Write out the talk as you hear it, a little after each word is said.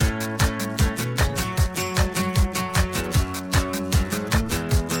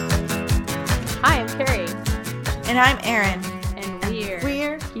And I'm Erin. And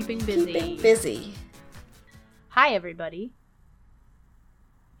we're keeping busy. Hi, everybody.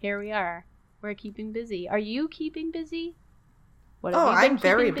 Here we are. We're keeping busy. Are you keeping busy? What have you been I'm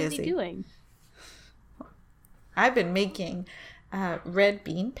very busy doing? I've been making red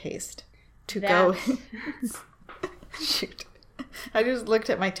bean paste to go. Shoot. I just looked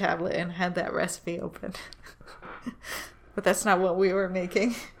at my tablet and had that recipe open. But that's not what we were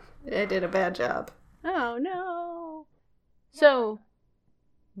making. I did a bad job. Oh, no. So,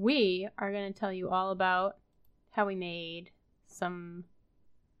 we are going to tell you all about how we made some...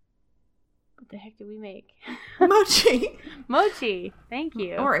 What the heck did we make? Mochi. Mochi. Thank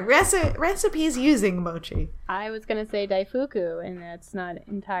you. Or recipes using mochi. I was going to say daifuku, and that's not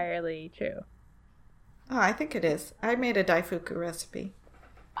entirely true. Oh, I think it is. I made a daifuku recipe.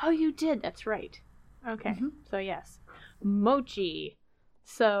 Oh, you did. That's right. Okay. Mm-hmm. So, yes. Mochi.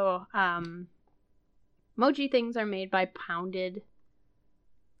 So, mochi things are made by pounded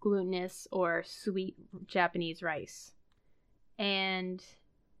glutinous or sweet Japanese rice. And,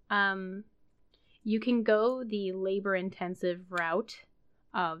 you can go the labor-intensive route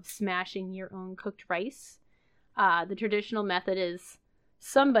of smashing your own cooked rice. The traditional method is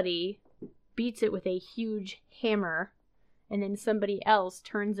somebody beats it with a huge hammer, and then somebody else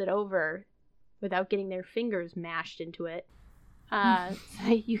turns it over without getting their fingers mashed into it, so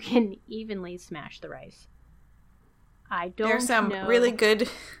you can evenly smash the rice. There's some really good...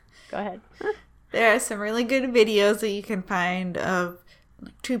 Go ahead. There are some really good videos that you can find of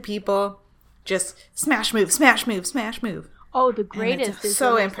two people just smash, move, smash, move, smash, move. Oh, the greatest is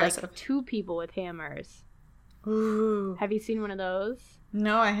so impressive. Like two people with hammers. Ooh. Have you seen one of those?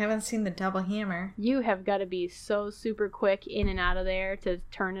 No, I haven't seen the double hammer. You have got to be so super quick in and out of there to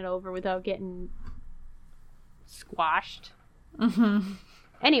turn it over without getting squashed. Mm-hmm.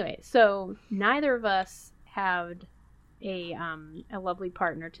 Anyway, so neither of us had a lovely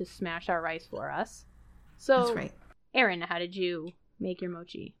partner to smash our rice for us. So, that's right. Erin, how did you make your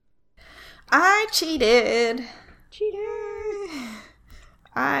mochi? I cheated. Cheater.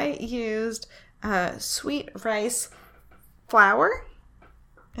 I used sweet rice flour.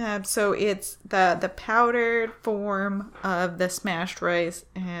 So it's the powdered form of the smashed rice,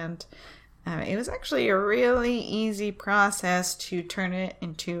 and it was actually a really easy process to turn it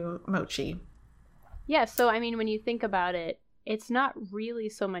into mochi. Yeah, so I mean, when you think about it, it's not really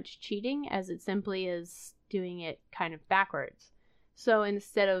so much cheating as it simply is doing it kind of backwards. So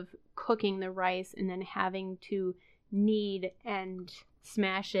instead of cooking the rice and then having to knead and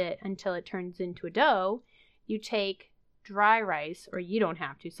smash it until it turns into a dough, you take dry rice, or you don't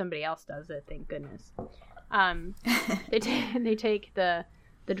have to, somebody else does it, thank goodness. They take the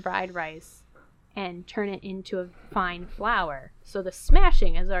dried rice and turn it into a fine flour. So the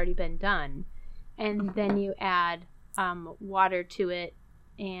smashing has already been done. And then you add water to it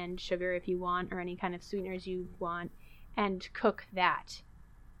and sugar if you want, or any kind of sweeteners you want, and cook that.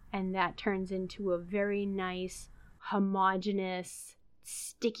 And that turns into a very nice, homogeneous,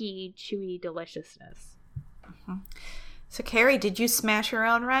 sticky, chewy deliciousness. Mm-hmm. So, Carrie, did you smash your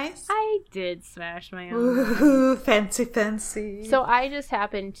own rice? I did smash my own Ooh, rice. Fancy. So I just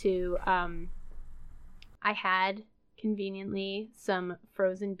happened to, I had, conveniently, some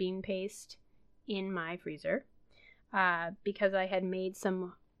frozen bean paste in my freezer, because I had made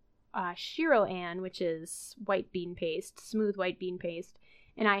some shiro-an, which is white bean paste, smooth white bean paste,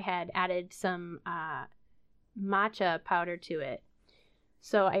 and I had added some matcha powder to it.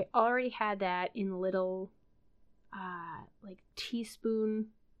 So I already had that in little like teaspoon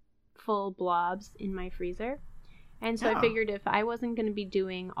full blobs in my freezer. And so I figured if I wasn't going to be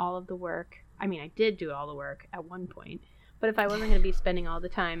doing all of the work, I mean, I did do all the work at one point, but if I wasn't going to be spending all the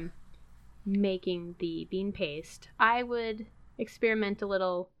time making the bean paste, I would experiment a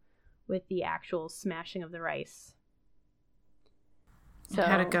little with the actual smashing of the rice. So,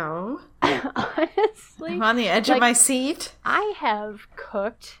 how'd it go? Honestly, I'm on the edge of my seat. I have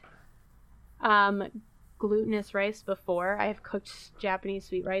cooked glutinous rice before. I have cooked Japanese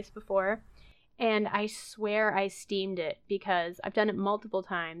sweet rice before, and I swear I steamed it because I've done it multiple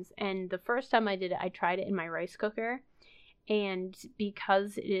times. And the first time I did it, I tried it in my rice cooker, and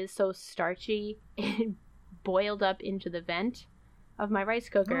because it is so starchy, it boiled up into the vent of my rice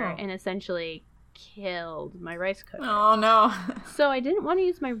cooker and essentially killed my rice cooker. Oh no. So I didn't want to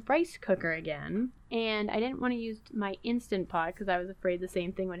use my rice cooker again, and I didn't want to use my Instant Pot because I was afraid the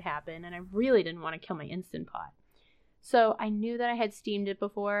same thing would happen, and I really didn't want to kill my Instant Pot. So I knew that I had steamed it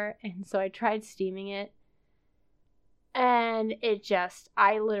before, and so I tried steaming it, and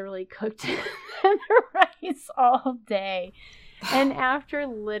I literally cooked the rice all day. And after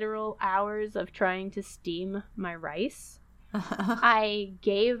literal hours of trying to steam my rice, I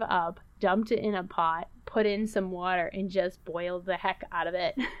gave up, dumped it in a pot, put in some water, and just boiled the heck out of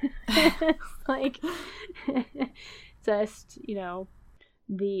it. It's like, just,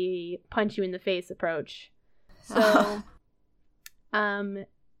 the punch you in the face approach. So,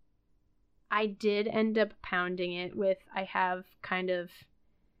 I did end up pounding it with, I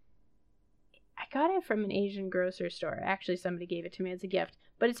got it from an Asian grocery store. Actually, somebody gave it to me as a gift.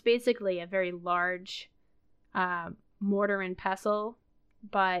 But it's basically a very large mortar and pestle,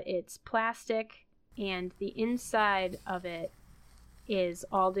 but it's plastic, and the inside of it is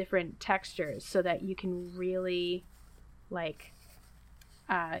all different textures so that you can really,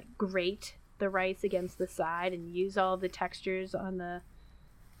 grate the rice against the side and use all the textures on the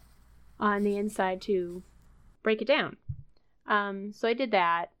inside to break it down. So I did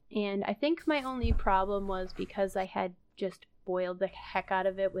that. And I think my only problem was because I had just boiled the heck out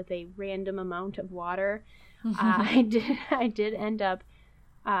of it with a random amount of water. I did end up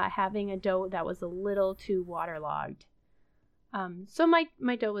having a dough that was a little too waterlogged. So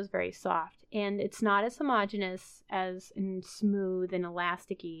my dough was very soft, and it's not as homogeneous and smooth and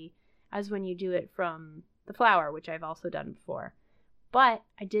elasticy as when you do it from the flour, which I've also done before. But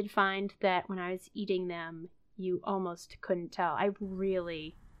I did find that when I was eating them, you almost couldn't tell. I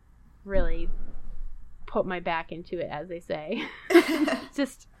really put my back into it, as they say.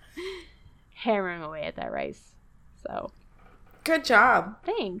 Just hammering away at that rice. So good job.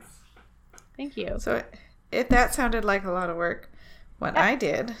 Thanks. Thank you. So if that sounded like a lot of work, what I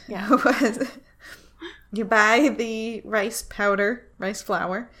did was you buy the rice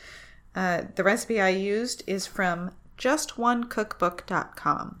flour. The recipe I used is from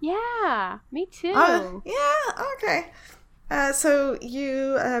justonecookbook.com. Yeah, me too. Okay. So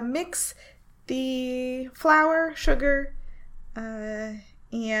you mix the flour, sugar,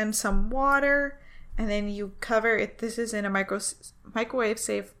 and some water, and then you cover it. This is in a microwave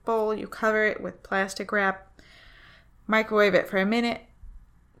safe bowl. You cover it with plastic wrap, microwave it for a minute,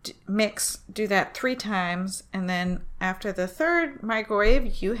 mix, do that 3 times, and then after the 3rd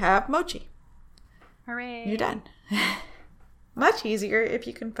microwave, you have mochi. Hooray. You're done. Much easier if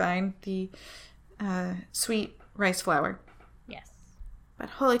you can find the sweet rice flour. Yes. But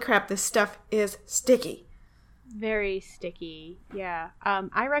holy crap, this stuff is sticky. Very sticky. Yeah.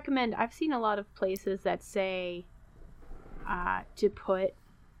 I recommend, I've seen a lot of places that say to put,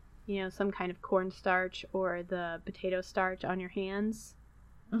 some kind of cornstarch or the potato starch on your hands.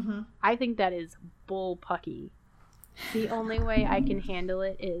 Mm-hmm. I think that is bullpucky. The only way I can handle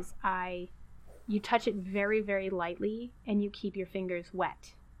it is you touch it very, very lightly and you keep your fingers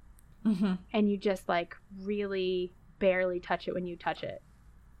wet. Mm-hmm. And you just really barely touch it when you touch it.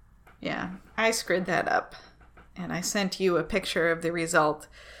 Yeah, I screwed that up. And I sent you a picture of the result.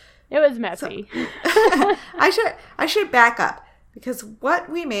 It was messy. So, I should back up, because what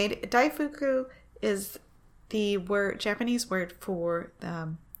we made, daifuku is the Japanese word for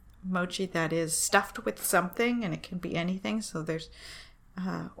mochi that is stuffed with something, and it can be anything. So there's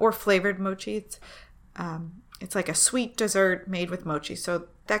or flavored mochi. It's like a sweet dessert made with mochi. So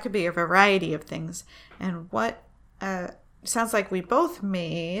that could be a variety of things. And what sounds like we both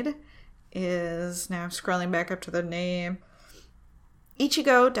made is, now I'm scrolling back up to the name,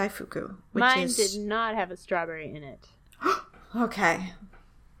 Ichigo Daifuku. Mine did not have a strawberry in it. Okay.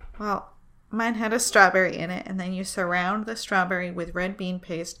 Well, mine had a strawberry in it, and then you surround the strawberry with red bean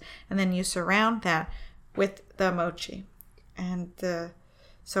paste, and then you surround that with the mochi. And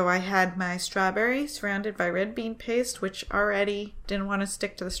so I had my strawberry surrounded by red bean paste, which already didn't want to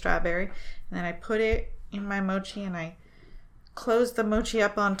stick to the strawberry. And then I put it in my mochi, and I close the mochi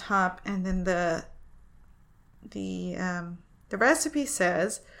up on top, and then the recipe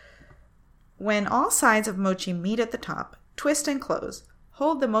says, when all sides of mochi meet at the top, twist and close.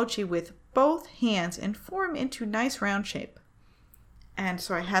 Hold the mochi with both hands and form into nice round shape. And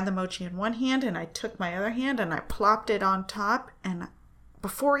so I had the mochi in one hand, and I took my other hand and I plopped it on top, and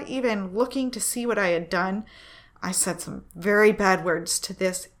before even looking to see what I had done, I said some very bad words to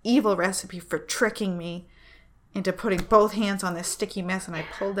this evil recipe for tricking me into putting both hands on this sticky mess, and I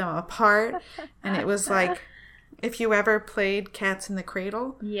pulled them apart. And it was like, if you ever played Cats in the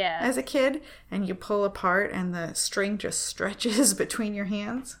Cradle as a kid, and you pull apart and the string just stretches between your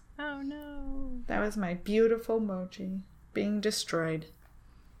hands. Oh no. That was my beautiful mochi being destroyed.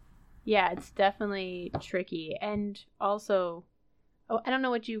 Yeah, it's definitely tricky. And also, I don't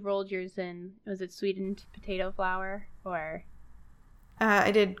know what you rolled yours in. Was it sweetened potato flour or?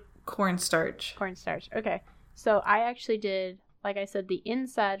 I did cornstarch. Cornstarch, okay. So I actually did, like I said, the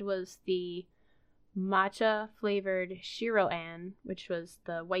inside was the matcha flavored shiro-an, which was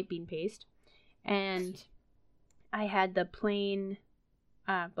the white bean paste, and I had the plain,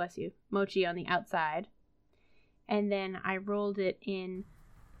 bless you, mochi on the outside, and then I rolled it in.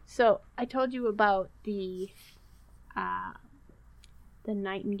 So I told you about the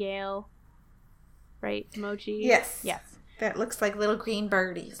nightingale, right? Mochi. Yes. Yes. That looks like little green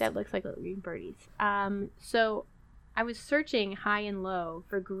birdies. So I was searching high and low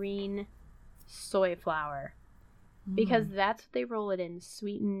for green soy flour because that's what they roll it in,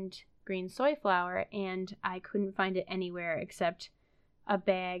 sweetened green soy flour, and I couldn't find it anywhere except a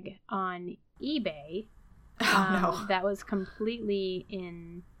bag on eBay that was completely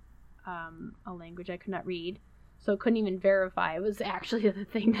in a language I could not read, so couldn't even verify it was actually the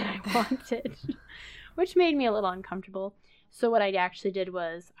thing that I wanted, which made me a little uncomfortable. So what I actually did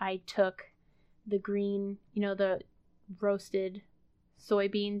was I took the green, the roasted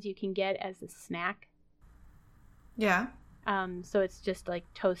soybeans you can get as a snack. Yeah. So it's just like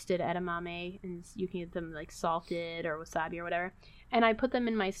toasted edamame, and you can get them like salted or wasabi or whatever. And I put them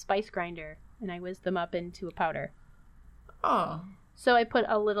in my spice grinder, and I whizzed them up into a powder. Oh. So I put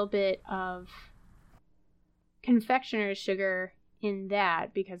a little bit of confectioner's sugar in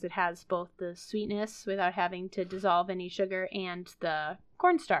that because it has both the sweetness without having to dissolve any sugar and the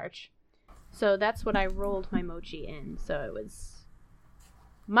cornstarch. So that's what I rolled my mochi in. So it was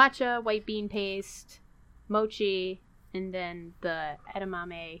matcha, white bean paste, mochi, and then the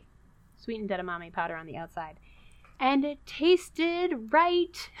edamame, sweetened edamame powder on the outside. And it tasted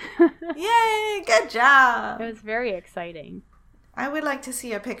right. Yay, good job. It was very exciting. I would like to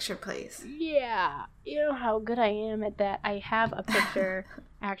see a picture, please. Yeah. You know how good I am at that. I have a picture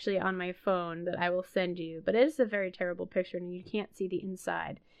actually on my phone that I will send you, but it is a very terrible picture and you can't see the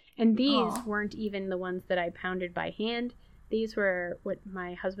inside. And these weren't even the ones that I pounded by hand. These were what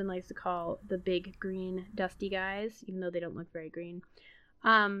my husband likes to call the big green dusty guys, even though they don't look very green.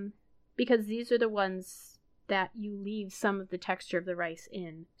 Because these are the ones that you leave some of the texture of the rice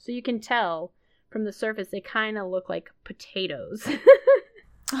in. So you can tell from the surface they kind of look like potatoes.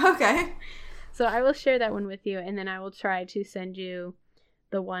 Okay. So I will share that one with you, and then I will try to send you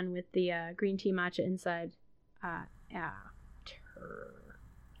the one with the green tea matcha inside.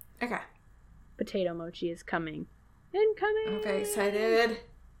 Okay. Potato mochi is coming. Incoming! I'm very excited.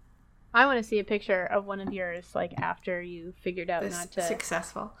 I want to see a picture of one of yours, like, after you figured out This not to...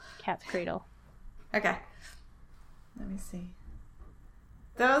 successful. Cat's cradle. Okay. Let me see.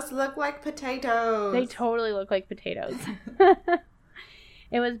 Those look like potatoes. They totally look like potatoes.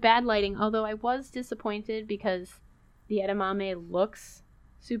 It was bad lighting, although I was disappointed because the edamame looks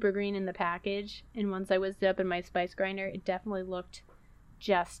super green in the package, and once I whizzed it up in my spice grinder, it definitely looked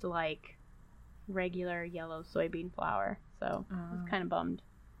just like regular yellow soybean flour. So I was kind of bummed.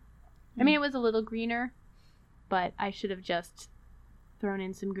 I mean, it was a little greener, but I should have just thrown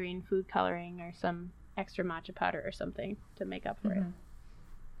in some green food coloring or some extra matcha powder or something to make up for it.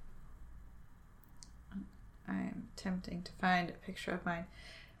 I'm attempting to find a picture of mine.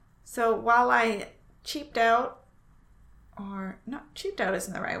 So while I cheaped out, or not cheaped out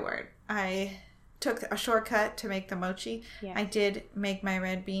isn't the right word, I took a shortcut to make the mochi. Yeah. I did make my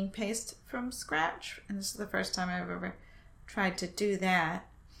red bean paste from scratch, and this is the first time I've ever tried to do that.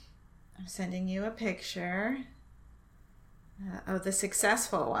 I'm sending you a picture of the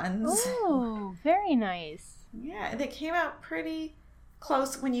successful ones. Oh, very nice. Yeah, they came out pretty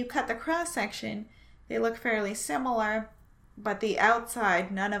close. When you cut the cross section, they look fairly similar, but the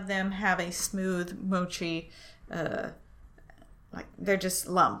outside, none of them have a smooth mochi. Like they're just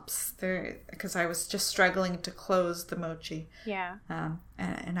lumps. Because I was just struggling to close the mochi. Yeah.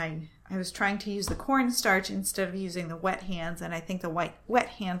 And I was trying to use the cornstarch instead of using the wet hands, and I think the wet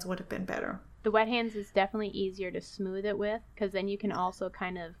hands would have been better. The wet hands is definitely easier to smooth it with, because then you can also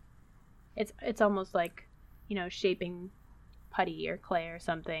kind of, it's almost like, shaping putty or clay or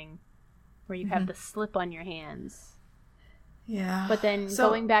something, where you have the slip on your hands. Yeah. But then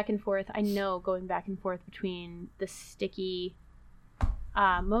going back and forth between the sticky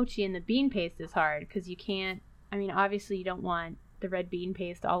mochi and the bean paste is hard, because you can't, obviously you don't want the red bean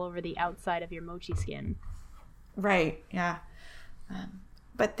paste all over the outside of your mochi skin. Right, yeah.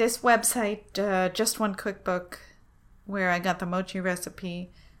 But this website, Just One Cookbook, where I got the mochi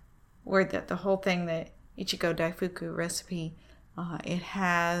recipe, or the whole thing, the Ichigo Daifuku recipe, it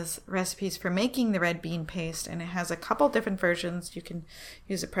has recipes for making the red bean paste, and it has a couple different versions. You can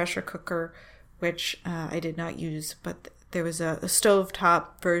use a pressure cooker, which I did not use, but there was a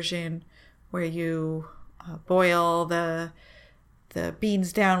stovetop version where you boil the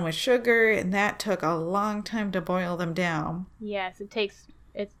beans down with sugar, and that took a long time to boil them down. Yes, it takes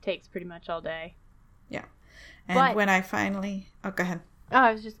pretty much all day. Yeah. And But- when I finally... Oh, go ahead.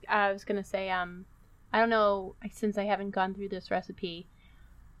 Oh, I was gonna say, I don't know, since I haven't gone through this recipe,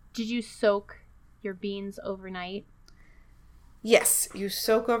 did you soak your beans overnight? Yes, you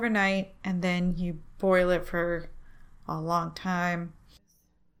soak overnight and then you boil it for a long time.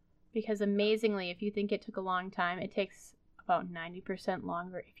 Because amazingly, if you think it took a long time, it takes about 90%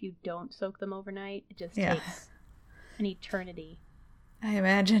 longer if you don't soak them overnight. It just takes an eternity. I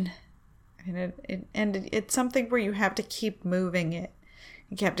imagine. And it's something where you have to keep moving it.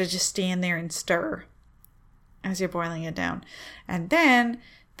 You have to just stand there and stir as you're boiling it down. And then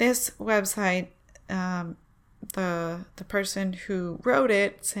this website, the person who wrote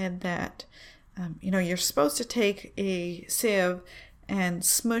it said that, you're supposed to take a sieve and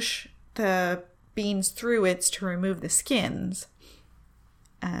smush the beans through it to remove the skins.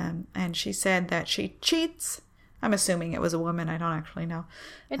 And she said that she cheats. I'm assuming it was a woman. I don't actually know.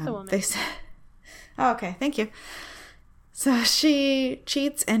 It's a woman. They said, oh, okay, thank you. So she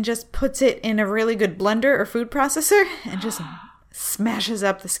cheats and just puts it in a really good blender or food processor and just smashes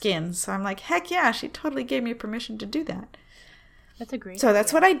up the skins. So I'm like, heck yeah, she totally gave me permission to do that. That's a great So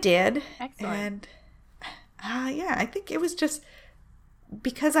that's idea. what I did. Excellent. And yeah, I think it was just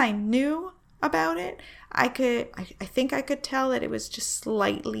because I knew about it. I think I could tell that it was just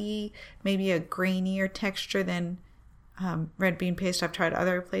slightly maybe a grainier texture than red bean paste I've tried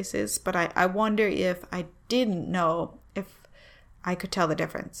other places. But I wonder if I didn't know if I could tell the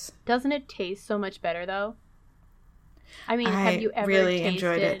difference. Doesn't it taste so much better, though? I mean, I have you ever really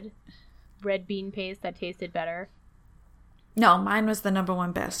enjoyed it. tasted red bean paste that tasted better? No, mine was the number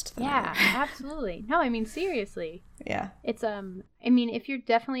one best. Yeah, absolutely. No, I mean, seriously. Yeah. It's, I mean, if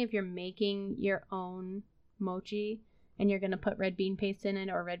you're making your own mochi and you're going to put red bean paste in it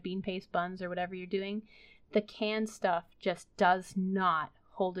or red bean paste buns or whatever you're doing, the canned stuff just does not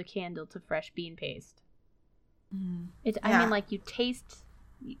hold a candle to fresh bean paste. I mean, like, you taste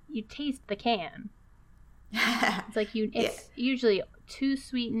the can. It's like it's usually too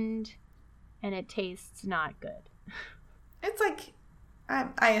sweetened and it tastes not good. It's like,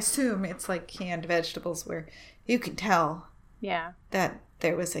 I assume it's like canned vegetables where you can tell that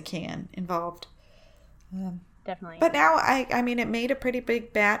there was a can involved. Definitely. But now, I mean, it made a pretty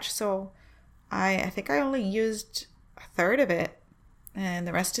big batch, so I think I only used a third of it, and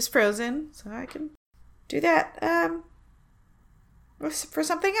the rest is frozen, so I can do that for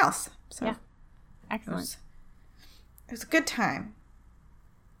something else. So yeah. Excellent. It was a good time.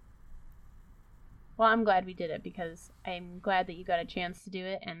 Well, I'm glad we did it because I'm glad that you got a chance to do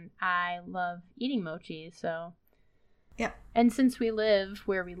it, and I love eating mochi, so... Yeah. And since we live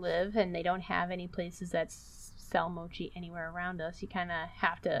where we live and they don't have any places that sell mochi anywhere around us, you kind of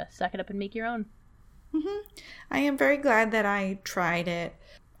have to suck it up and make your own. Mm-hmm. I am very glad that I tried it.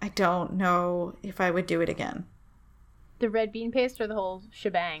 I don't know if I would do it again. The red bean paste or the whole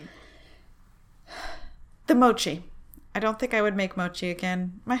shebang? The mochi. I don't think I would make mochi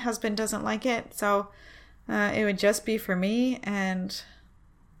again. My husband doesn't like it, so it would just be for me, and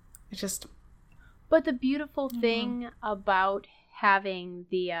it just... But the beautiful thing about having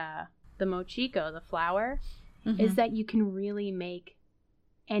the mochiko, the flour, is that you can really make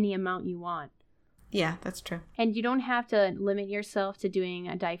any amount you want. Yeah, that's true. And you don't have to limit yourself to doing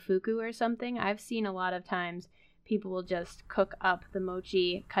a daifuku or something. I've seen a lot of times people will just cook up the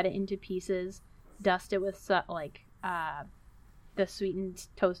mochi, cut it into pieces, dust it with the sweetened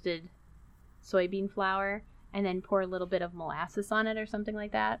toasted soybean flour, and then pour a little bit of molasses on it or something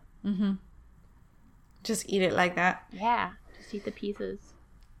like that. Mm-hmm. Just eat it like that. Yeah, just eat the pieces.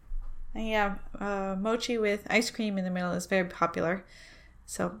 Yeah, mochi with ice cream in the middle is very popular.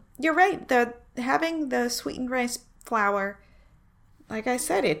 So you're right. Having the sweetened rice flour, like I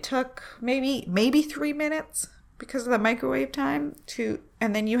said, it took maybe 3 minutes because of the microwave time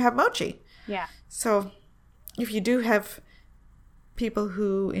and then you have mochi. Yeah. So if you do have people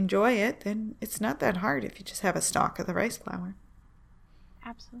who enjoy it, then it's not that hard if you just have a stock of the rice flour.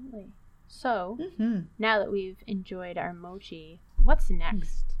 Absolutely. So, now that we've enjoyed our mochi, what's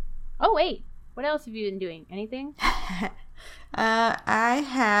next? Oh, wait. What else have you been doing? Anything? I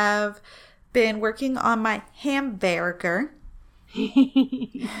have been working on my hamburger,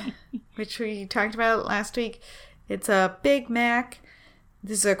 which we talked about last week. It's a Big Mac.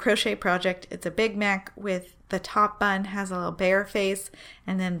 This is a crochet project. It's a Big Mac with the top bun has a little bear face,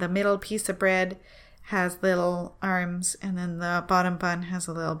 and then the middle piece of bread has little arms, and then the bottom bun has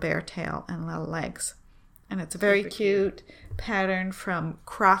a little bear tail and little legs. And it's a very cute pattern from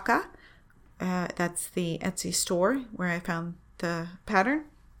Kraka. That's the Etsy store where I found the pattern.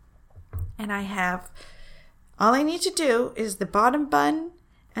 And all I need to do is the bottom bun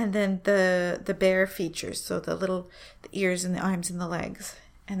and then the bare features, so the ears and the arms and the legs,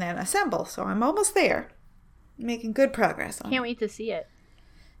 and then assemble. So I'm almost there, making good progress. Can't wait to see it.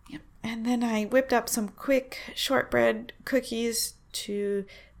 Yep. And then I whipped up some quick shortbread cookies to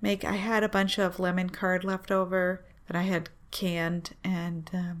make. I had a bunch of lemon curd left over that I had canned and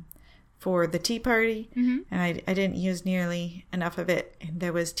for the tea party, and I didn't use nearly enough of it. And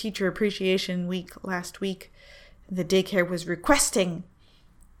there was Teacher Appreciation Week last week. The daycare was requesting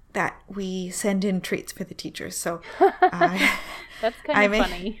that we send in treats for the teachers. So that's kind of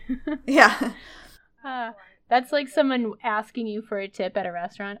funny. Yeah. That's like someone asking you for a tip at a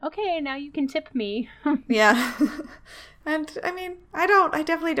restaurant. Okay, now you can tip me. Yeah. And I mean, I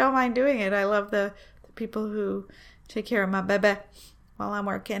definitely don't mind doing it. I love the people who take care of my baby while I'm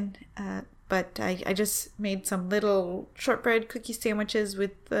working. But I just made some little shortbread cookie sandwiches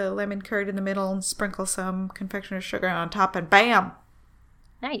with the lemon curd in the middle and sprinkle some confectioner's sugar on top, and bam!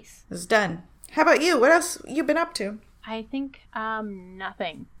 Nice. It's done. How about you? What else you been up to? I think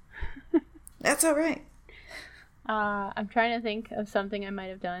nothing. That's all right. I'm trying to think of something I might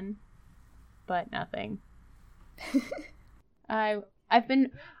have done, but nothing. I've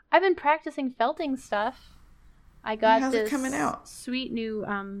been practicing felting stuff. I got How's this it coming out? Sweet new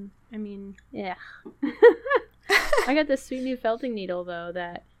I got this sweet new felting needle though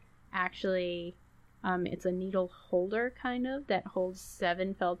that actually it's a needle holder kind of that holds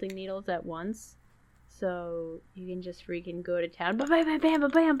 7 felting needles at once. So you can just freaking go to town. Bam bam bam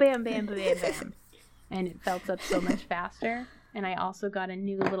bam bam bam bam bam. And it felts up so much faster. And I also got a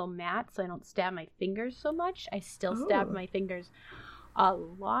new little mat so I don't stab my fingers so much. I still stab my fingers a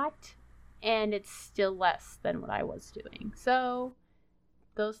lot, and it's still less than what I was doing. So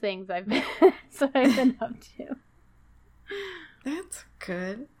those things I've been up to. That's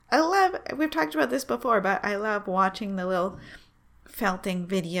good. We've talked about this before, but I love watching the little felting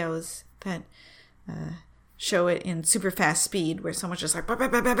videos that show it in super fast speed where someone's just like bam,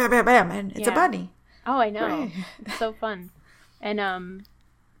 bam, bam, bam, bam, bam, and it's a bunny. Oh, I know. Right. It's so fun. And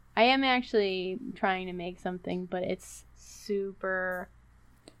I am actually trying to make something, but it's super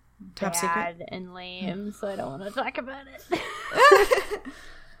Top bad secret and lame, so I don't want to talk about it.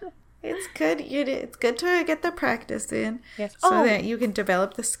 It's good. It's good to get the practice in, yes. so that you can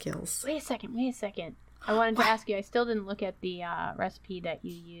develop the skills. Wait a second. I wanted to ask you. I still didn't look at the recipe that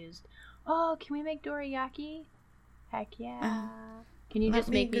you used. Oh, can we make dorayaki? Heck yeah! Can you just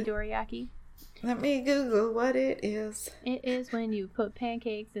make me dorayaki? Let me Google what it is. It is when you put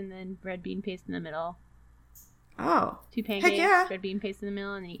pancakes and then red bean paste in the middle. Oh. 2 pancakes, yeah. red bean paste in the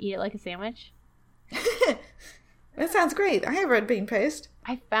middle, and then you eat it like a sandwich. That sounds great. I have red bean paste.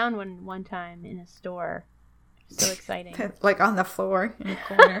 I found one time in a store. So exciting. Like on the floor in the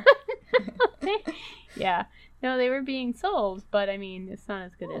corner. Yeah. No, they were being sold, but I mean, it's not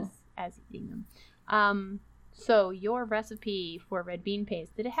as good as eating them. So your recipe for red bean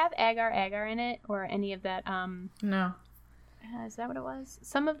paste, did it have agar in it or any of that? No. Is that what it was?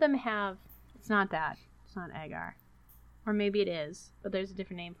 Some of them have. It's not that. It's not agar. Or maybe it is, but there's a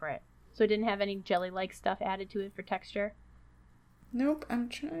different name for it. So it didn't have any jelly-like stuff added to it for texture? Nope, I'm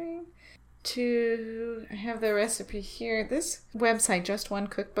trying to have the recipe here. This website, Just One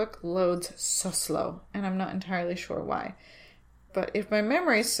Cookbook, loads so slow, and I'm not entirely sure why. But if my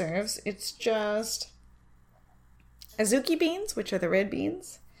memory serves, it's just azuki beans, which are the red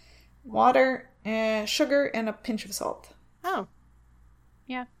beans, water, sugar, and a pinch of salt. Oh.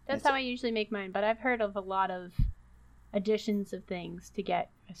 Yeah, that's how I usually make mine, but I've heard of a lot of additions of things to get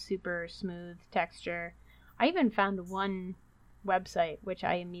a super smooth texture. I even found one website, which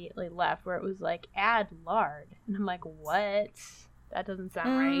I immediately left, where it was like, add lard. And I'm like, what? That doesn't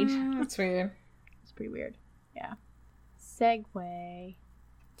sound right. That's weird. It's pretty weird. Yeah. Segway.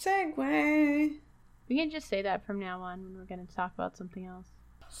 We can just say that from now on when we're going to talk about something else.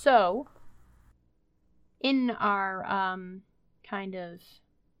 So, in our kind of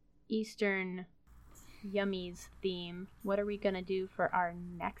Eastern Yummies theme, what are we going to do for our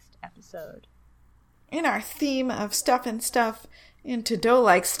next episode? In our theme of stuffing stuff into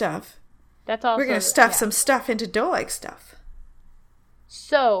dough-like stuff, that's also, we're going to stuff some stuff into dough-like stuff.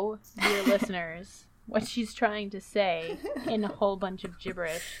 So, dear listeners, what she's trying to say in a whole bunch of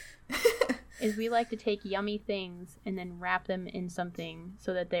gibberish is we like to take yummy things and then wrap them in something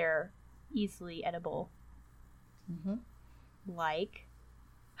so that they're easily edible. Mm-hmm. Like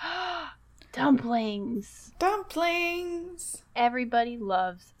dumplings. Everybody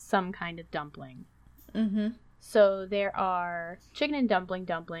loves some kind of dumpling. Mm-hmm. So there are chicken and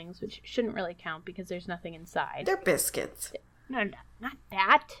dumplings, which shouldn't really count because there's nothing inside. They're biscuits. No, not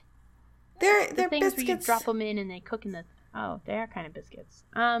that. They're things biscuits. where you drop them in and they cook in the Oh, they are kind of biscuits.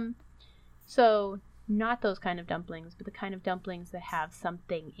 So not those kind of dumplings, but the kind of dumplings that have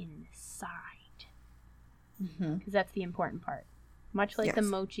something inside. Because that's the important part. Much like the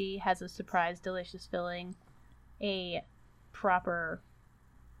mochi has a surprise delicious filling, a proper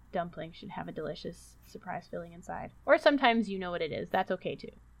dumpling should have a delicious surprise filling inside. Or sometimes you know what it is. That's okay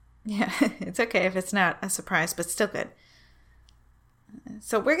too. Yeah, it's okay if it's not a surprise, but still good.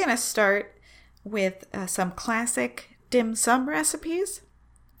 So we're going to start with some classic dim sum recipes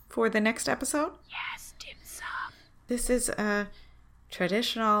for the next episode. Yes, dim sum. This is a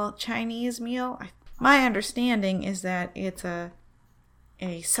traditional Chinese meal. My understanding is that it's a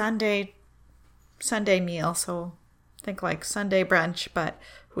Sunday meal, so think like Sunday brunch, but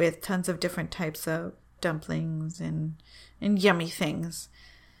with tons of different types of dumplings and yummy things.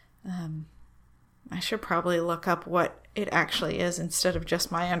 I should probably look up what it actually is instead of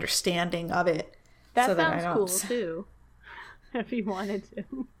just my understanding of it. That sounds cool too, if you wanted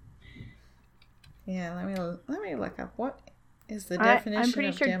to. Yeah, let me look up what is the definition. I'm pretty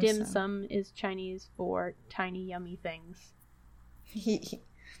of sure dim sum is Chinese for tiny yummy things.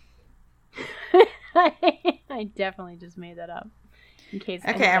 I definitely just made that up. In case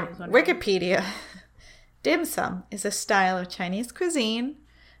okay, Wikipedia. Dim sum is a style of Chinese cuisine,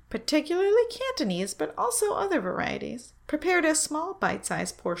 particularly Cantonese, but also other varieties, prepared as small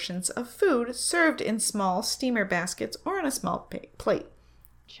bite-sized portions of food served in small steamer baskets or on a small plate.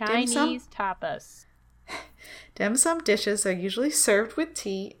 Chinese tapas. Dim sum dishes are usually served with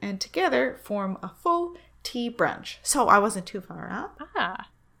tea and together form a full tea brunch. So I wasn't too far off.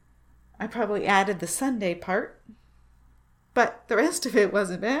 I probably added the Sunday part, but the rest of it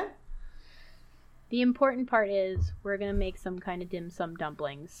wasn't bad. The important part is we're going to make some kind of dim sum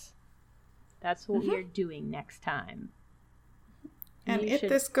dumplings. That's what we are doing next time. And if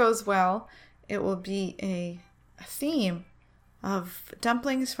this goes well, it will be a theme of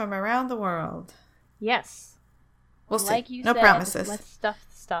dumplings from around the world. Yes. We'll see. Like you no said, promises. Let's stuff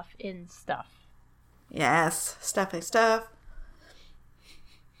stuff in stuff. Yes. Stuff.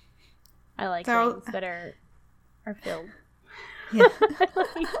 I like things that are filled. Yeah.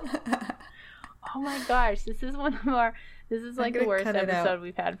 Oh my gosh, this is like the worst episode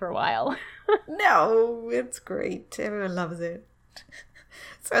we've had for a while. No, it's great. Everyone loves it.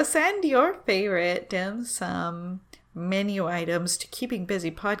 So send your favorite dim sum menu items to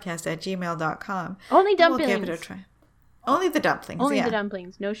keepingbusypodcast@gmail.com. Only dumplings. We'll give it a try. Only the dumplings. Only the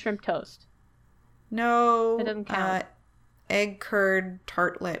dumplings. No shrimp toast. No. That doesn't count. Egg curd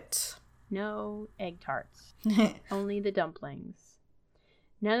tartlets. No egg tarts. Only the dumplings.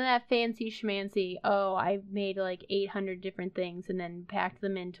 None of that fancy schmancy, oh, I made like 800 different things and then packed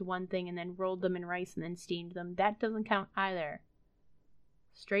them into one thing and then rolled them in rice and then steamed them. That doesn't count either.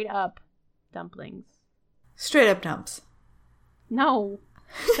 Straight up dumplings. Straight up dumps. No.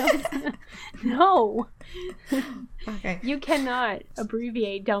 No. Okay. You cannot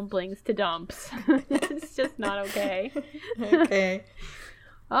abbreviate dumplings to dumps. It's just not okay. Okay.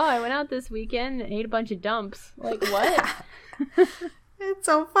 Oh, I went out this weekend and ate a bunch of dumps. Like, what? It's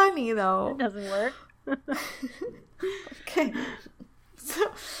so funny, though. It doesn't work. Okay.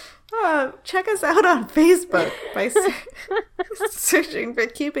 So, check us out on Facebook by searching for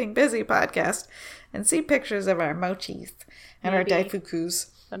Keeping Busy Podcast and see pictures of our mochis and our daifukus.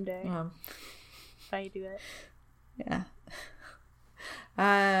 Someday. That's how you do it. Yeah.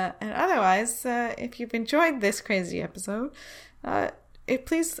 And otherwise, if you've enjoyed this crazy episode,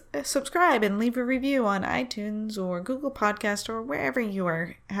 please subscribe and leave a review on iTunes or Google Podcast or wherever you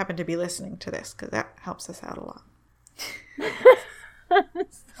happen to be listening to this, because that helps us out a lot.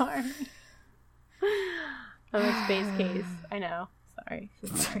 Sorry. I'm a space case. I know. Sorry.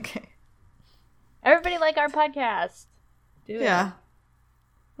 It's okay. Everybody like our podcast. Do it. Yeah.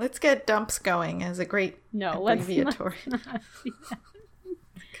 Let's get dumps going as a great abbreviatory. Let's not do that.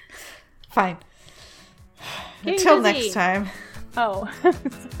 Fine. Getting Until busy. next time. Oh,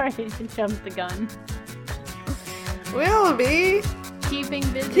 sorry to jump the gun. We'll be Keeping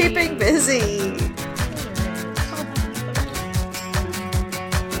busy. keeping busy.